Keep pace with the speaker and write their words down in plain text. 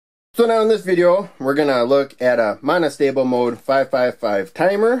So now in this video, we're going to look at a Monostable Mode 555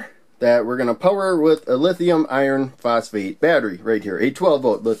 timer that we're going to power with a lithium iron phosphate battery right here, a 12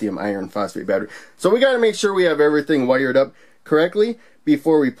 volt lithium iron phosphate battery. So we got to make sure we have everything wired up correctly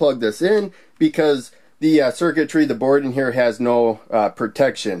before we plug this in, because the circuitry, the board in here has no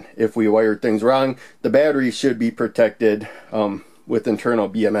protection. If we wire things wrong, the battery should be protected with internal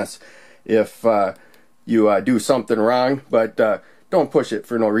BMS if you do something wrong, but don't push it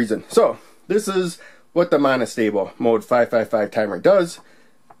for no reason. So this is what the Monostable Mode 555 timer does.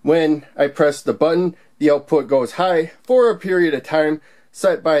 When I press the button, the output goes high for a period of time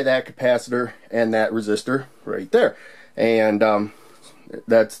set by that capacitor and that resistor right there. And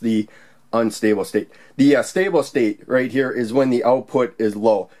that's the unstable state. The stable state right here is when the output is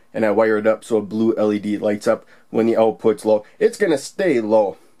low, and I wire it up so a blue LED lights up when the output's low. It's going to stay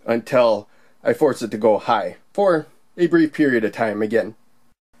low until I force it to go high for a brief period of time again.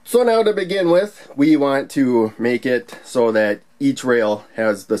 So now to begin with, we want to make it so that each rail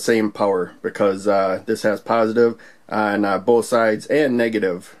has the same power, because this has positive on both sides and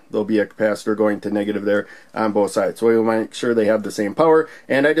negative. There'll be a capacitor going to negative there on both sides. So we want to make sure they have the same power.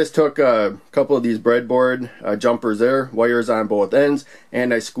 And I just took a couple of these breadboard jumpers there, wires on both ends,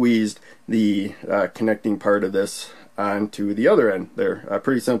 and I squeezed the connecting part of this onto the other end there.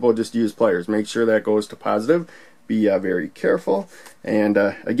 Pretty simple, just use pliers. Make sure that goes to positive. Be very careful. And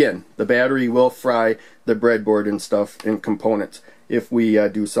again, the battery will fry the breadboard and stuff in components if we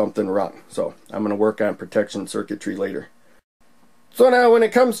do something wrong. So I'm going to work on protection circuitry later. So now when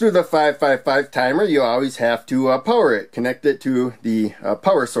it comes to the 555 timer, you always have to power it, connect it to the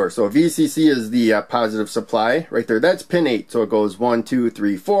power source. So VCC is the positive supply right there. That's pin 8. So it goes 1, 2,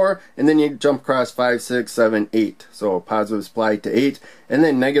 3, 4, and then you jump across 5, 6, 7, 8. So positive supply to 8, and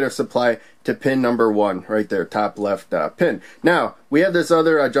then negative supply to pin number 1 right there, top left pin. Now we have this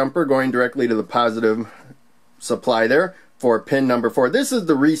other jumper going directly to the positive supply there for pin number 4. This is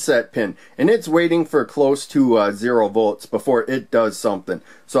the reset pin, and it's waiting for close to 0 volts before it does something.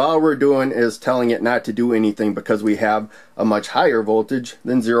 So all we're doing is telling it not to do anything because we have a much higher voltage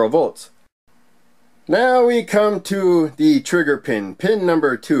than 0 volts. Now we come to the trigger pin, pin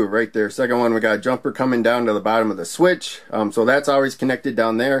number 2 right there. Second one, we got a jumper coming down to the bottom of the switch. So that's always connected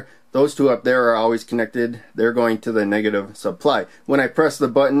down there. Those two up there are always connected. They're going to the negative supply. When I press the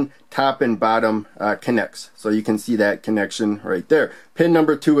button, top and bottom connects. So you can see that connection right there. Pin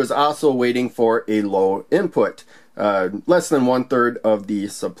number 2 is also waiting for a low input, less than 1/3 of the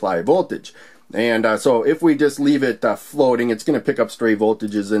supply voltage. And so if we just leave it floating, it's going to pick up stray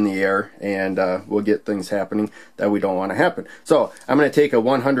voltages in the air, and we'll get things happening that we don't want to happen. So I'm going to take a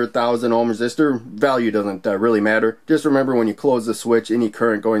 100,000 ohm resistor. Value doesn't really matter. Just remember, when you close the switch, any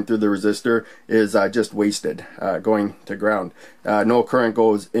current going through the resistor is just wasted, going to ground. No current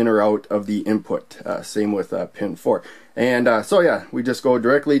goes in or out of the input. Same with pin 4. And so yeah, we just go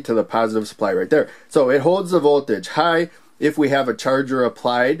directly to the positive supply right there. So it holds the voltage high if we have a charger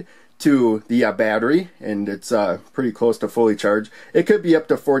applied to the battery, and it's pretty close to fully charged. It could be up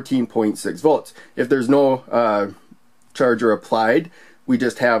to 14.6 volts. If there's no charger applied, we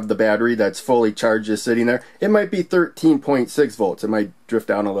just have the battery that's fully charged just sitting there, it might be 13.6 volts. It might drift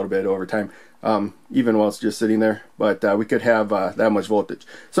down a little bit over time, even while it's just sitting there, but we could have that much voltage.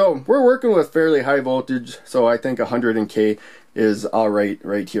 So we're working with fairly high voltage, so I think 100 K is alright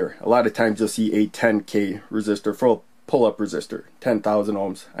right here. A lot of times you'll see a 10K resistor, full pull-up resistor, 10,000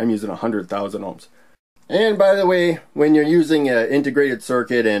 ohms. I'm using 100,000 ohms. And by the way, when you're using an integrated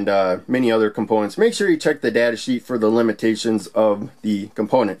circuit and many other components, make sure you check the data sheet for the limitations of the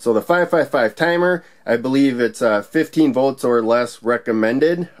component. So the 555 timer, I believe it's 15 volts or less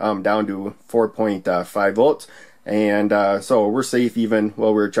recommended, down to 4.5 volts. And so we're safe even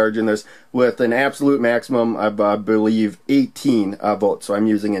while we're charging this with an absolute maximum of, I believe, 18 volts. So I'm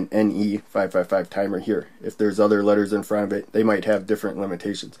using an NE555 timer here. If there's other letters in front of it, they might have different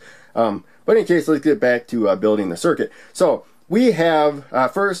limitations. But in case, let's get back to building the circuit. So we have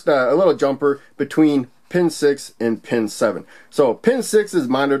first a little jumper between pin 6 and pin 7. So pin 6 is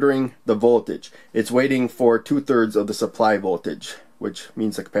monitoring the voltage. It's waiting for 2/3 of the supply voltage, which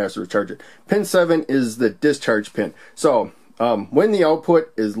means the capacitor charge it. Pin 7 is the discharge pin. So when the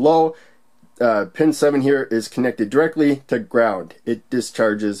output is low, pin 7 here is connected directly to ground. It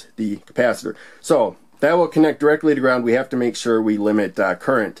discharges the capacitor. So that will connect directly to ground. We have to make sure we limit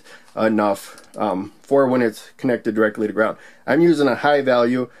current enough for when it's connected directly to ground. I'm using a high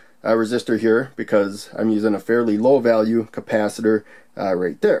value resistor here because I'm using a fairly low value capacitor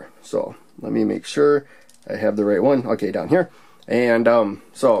right there. So let me make sure I have the right one. Okay, down here. And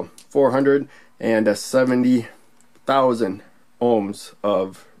so 470,000 ohms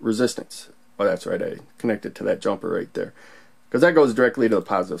of resistance. Oh, that's right, I connected to that jumper right there, because that goes directly to the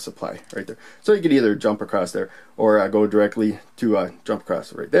positive supply right there. So you could either jump across there, or go directly to jump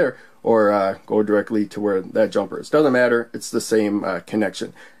across right there, or go directly to where that jumper is. Doesn't matter, it's the same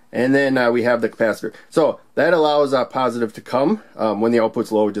connection. And then we have the capacitor. So that allows positive to come. When the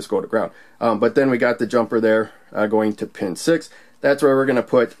output's low, just go to ground. But then we got the jumper there going to pin 6. That's where we're going to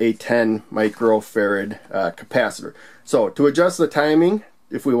put a 10 microfarad capacitor. So to adjust the timing,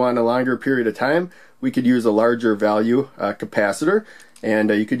 if we want a longer period of time, we could use a larger value capacitor, and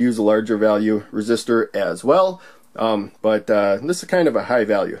you could use a larger value resistor as well. But this is kind of a high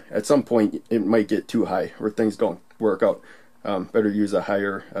value. At some point, it might get too high where things don't work out. Better use a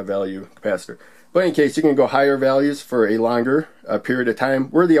higher value capacitor. But in any case, you can go higher values for a longer period of time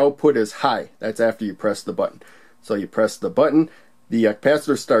where the output is high. That's after you press the button. So you press the button, the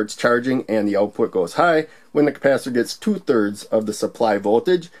capacitor starts charging, and the output goes high. When the capacitor gets 2/3 of the supply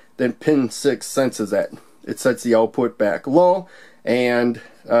voltage, then pin 6 senses that. It sets the output back low, and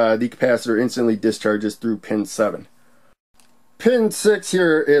the capacitor instantly discharges through pin 7. Pin 6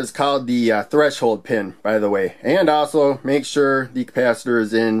 here is called the threshold pin, by the way. And also make sure the capacitor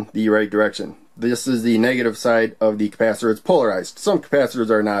is in the right direction. This is the negative side of the capacitor. It's polarized. Some capacitors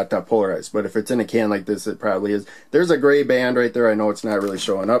are not polarized, but if it's in a can like this, it probably is. There's a gray band right there. I know it's not really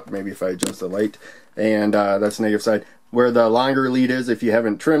showing up. Maybe if I adjust the light. And that's the negative side. Where the longer lead is, if you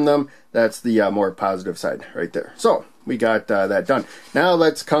haven't trimmed them, that's the more positive side right there. So we got that done. Now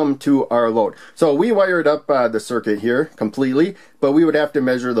let's come to our load. So we wired up the circuit here completely, but we would have to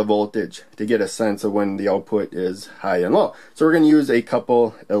measure the voltage to get a sense of when the output is high and low. So we're going to use a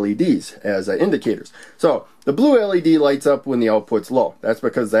couple LEDs as indicators. So the blue LED lights up when the output's low. That's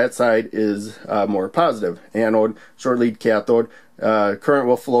because that side is more positive. Anode, short lead cathode. Current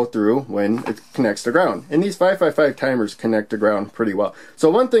will flow through when it connects to ground. And these 555 timers connect to ground pretty well. So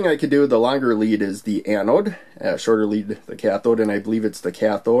one thing I could do, the longer lead is the anode, shorter lead the cathode, and I believe it's the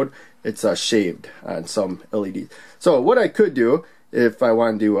cathode. It's shaved on some LEDs. So what I could do, if I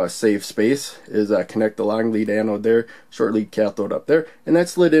want to do a safe space, is connect the long lead anode there, short lead cathode up there, and that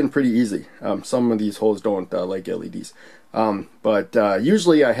slid in pretty easy. Some of these holes don't like LEDs. But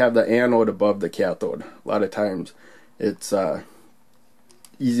usually I have the anode above the cathode. A lot of times it's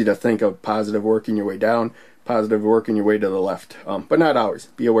easy to think of positive working your way down, positive working your way to the left, but not always.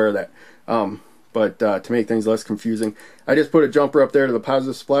 Be aware of that. But to make things less confusing, I just put a jumper up there to the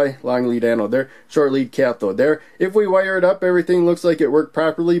positive supply, long lead anode there, short lead cathode there. If we wire it up, everything looks like it worked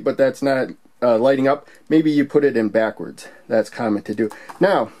properly, but that's not lighting up. Maybe you put it in backwards. That's common to do.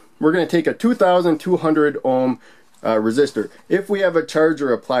 Now, we're going to take a 2,200 ohm resistor. If we have a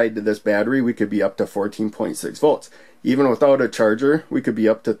charger applied to this battery, we could be up to 14.6 volts. Even without a charger, we could be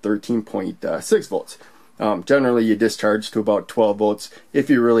up to 13.6 volts. Generally, you discharge to about 12 volts.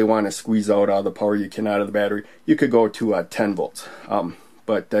 If you really want to squeeze out all the power you can out of the battery, you could go to 10 volts.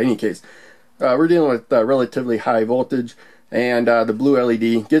 But in any case, we're dealing with relatively high voltage, and the blue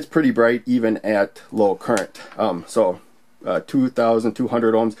LED gets pretty bright even at low current.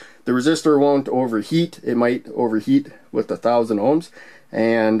 2,200 ohms. The resistor won't overheat. It might overheat with 1,000 ohms,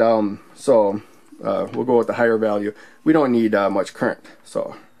 and we'll go with the higher value. We don't need much current.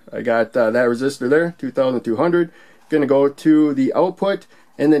 So I got that resistor there, 2,200. Going to go to the output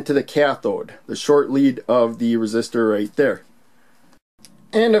and then to the cathode, the short lead of the resistor right there.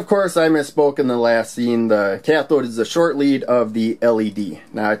 And of course, I misspoke in the last scene. The cathode is the short lead of the LED,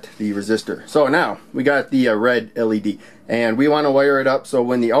 not the resistor. So now we got the red LED, and we want to wire it up so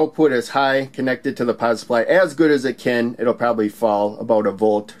when the output is high, connected to the positive supply as good as it can, it'll probably fall about a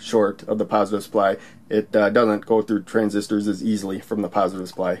volt short of the positive supply. It doesn't go through transistors as easily from the positive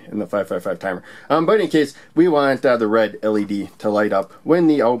supply in the 555 timer. But in any case, we want the red LED to light up when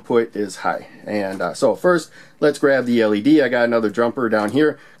the output is high. And so first, let's grab the LED. I got another jumper down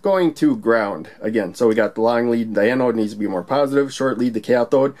here going to ground again. So we got the long lead, the anode needs to be more positive, short lead, the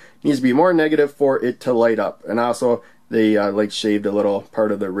cathode needs to be more negative for it to light up. And also, they like shaved a little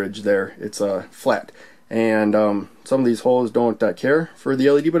part of the ridge there. It's flat. And some of these holes don't care for the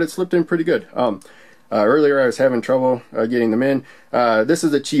LED, but it slipped in pretty good. Earlier I was having trouble getting them in. This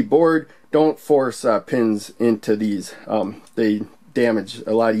is a cheap board. Don't force pins into these. They damage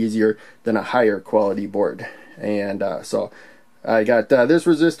a lot easier than a higher quality board. And so I got this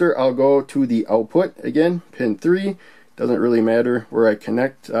resistor. I'll go to the output again, pin 3. Doesn't really matter where I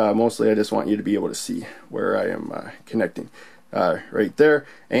connect. Mostly I just want you to be able to see where I am connecting. Right there.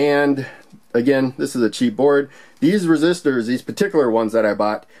 And again, this is a cheap board. These resistors, these particular ones that I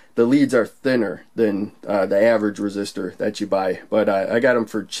bought, the leads are thinner than the average resistor that you buy, but I got them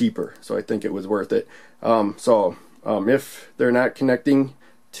for cheaper, so I think it was worth it. So If they're not connecting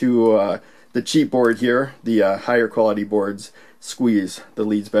to the cheap board here, the higher quality boards squeeze the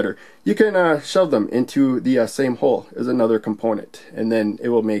leads better. You can shove them into the same hole as another component, and then it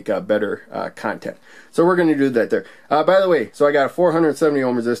will make better contact. So we're going to do that there. By the way, so I got a 470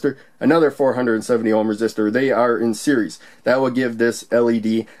 ohm resistor, another 470 ohm resistor. They are in series. That will give this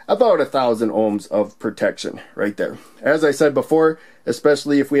LED about 1,000 ohms of protection right there. As I said before,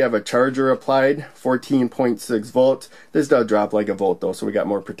 especially if we have a charger applied, 14.6 volts. This does drop like a volt though, so we got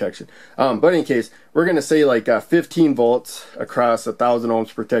more protection. But in any case, we're going to say like 15 volts across 1,000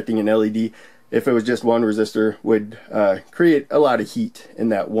 ohms protecting an LED. If it was just one resistor, would create a lot of heat in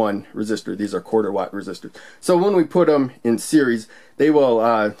that one resistor. These are quarter-watt resistors. So when we put them in series, they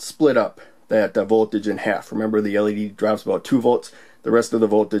will split up that voltage in half. Remember, the LED drops about 2 volts. The rest of the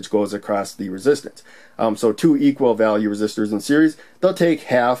voltage goes across the resistance. So two equal value resistors in series, they'll take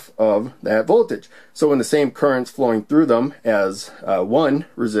half of that voltage. So when the same current's flowing through them as one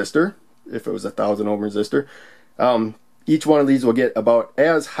resistor, if it was 1,000 ohm resistor, each one of these will get about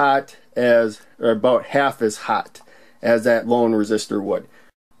as hot as, or about half as hot as that lone resistor would.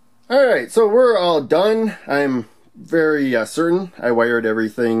 Alright, so we're all done. I'm very certain I wired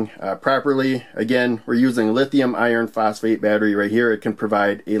everything properly. Again, we're using lithium iron phosphate battery right here. It can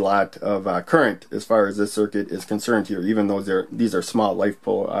provide a lot of current as far as this circuit is concerned here, even though these are small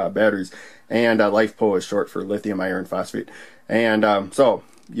LiFePO batteries, and LiFePO is short for lithium iron phosphate. And so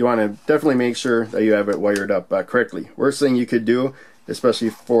you want to definitely make sure that you have it wired up correctly. Worst thing you could do, especially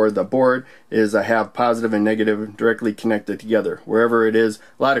for the board, is have positive and negative directly connected together. Wherever it is,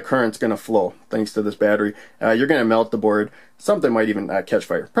 a lot of current's going to flow thanks to this battery. You're going to melt the board. Something might even catch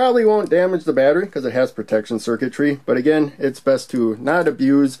fire. Probably won't damage the battery because it has protection circuitry, but again, it's best to not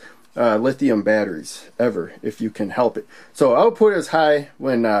abuse lithium batteries ever if you can help it. So output is high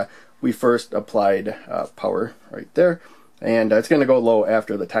when we first applied power right there, and it's going to go low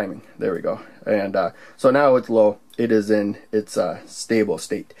after the timing. There we go. And so now it's low. It is in its stable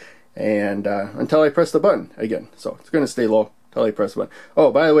state, and until I press the button again. So it's going to stay low until I press the button.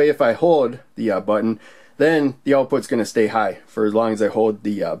 Oh, by the way, if I hold the button, then the output's going to stay high for as long as I hold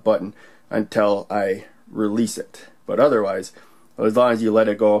the button until I release it. But otherwise, as long as you let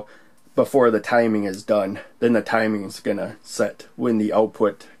it go before the timing is done, then the timing is going to set when the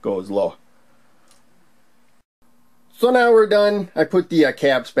output goes low. So now we're done. I put the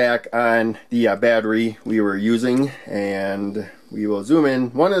caps back on the battery we were using, and we will zoom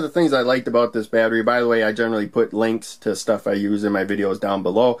in. One of the things I liked about this battery, by the way, I generally put links to stuff I use in my videos down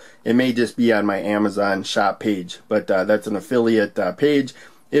below. It may just be on my Amazon shop page, but that's an affiliate page.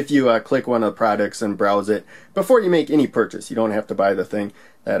 If you click one of the products and browse it before you make any purchase, you don't have to buy the thing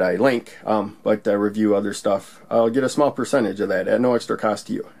that I link, but review other stuff. I'll get a small percentage of that at no extra cost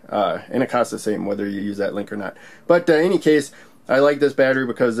to you. And it costs the same whether you use that link or not. But in any case, I like this battery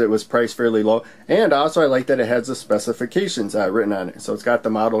because it was priced fairly low, and also I like that it has the specifications written on it. So it's got the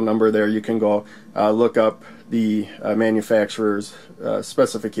model number there. You can go look up the manufacturer's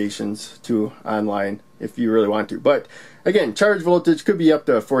specifications too online if you really want to. But again, charge voltage could be up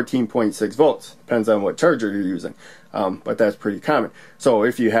to 14.6 volts. Depends on what charger you're using, but that's pretty common. So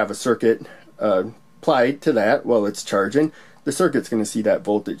if you have a circuit applied to that while it's charging, the circuit's going to see that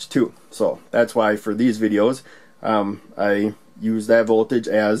voltage too. So that's why for these videos, I use that voltage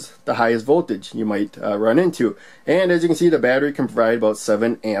as the highest voltage you might run into. And as you can see, the battery can provide about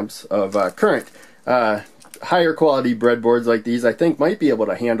 7 amps of current. Higher quality breadboards like these, I think, might be able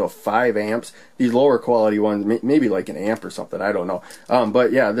to handle 5 amps. These lower quality ones, maybe like an amp or something, I don't know.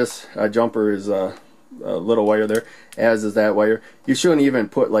 But yeah, this jumper is a little wire there, as is that wire. You shouldn't even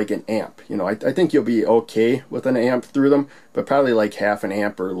put like an amp. You know, I think you'll be okay with an amp through them, but probably like half an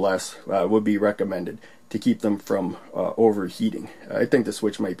amp or less would be recommended to keep them from overheating. I think the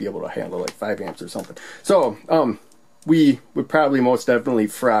switch might be able to handle like 5 amps or something. So we would probably most definitely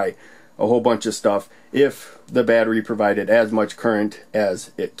fry a whole bunch of stuff if the battery provided as much current as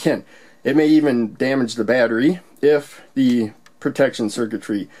it can. It may even damage the battery if the protection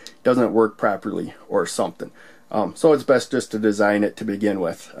circuitry doesn't work properly or something. So it's best just to design it to begin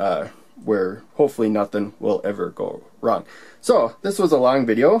with, where hopefully nothing will ever go wrong. So this was a long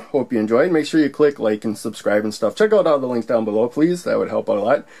video. Hope you enjoyed. Make sure you click like and subscribe and stuff. Check out all the links down below, please. That would help out a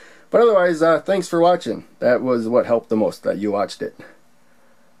lot. But otherwise, thanks for watching. That was what helped the most, that you watched it.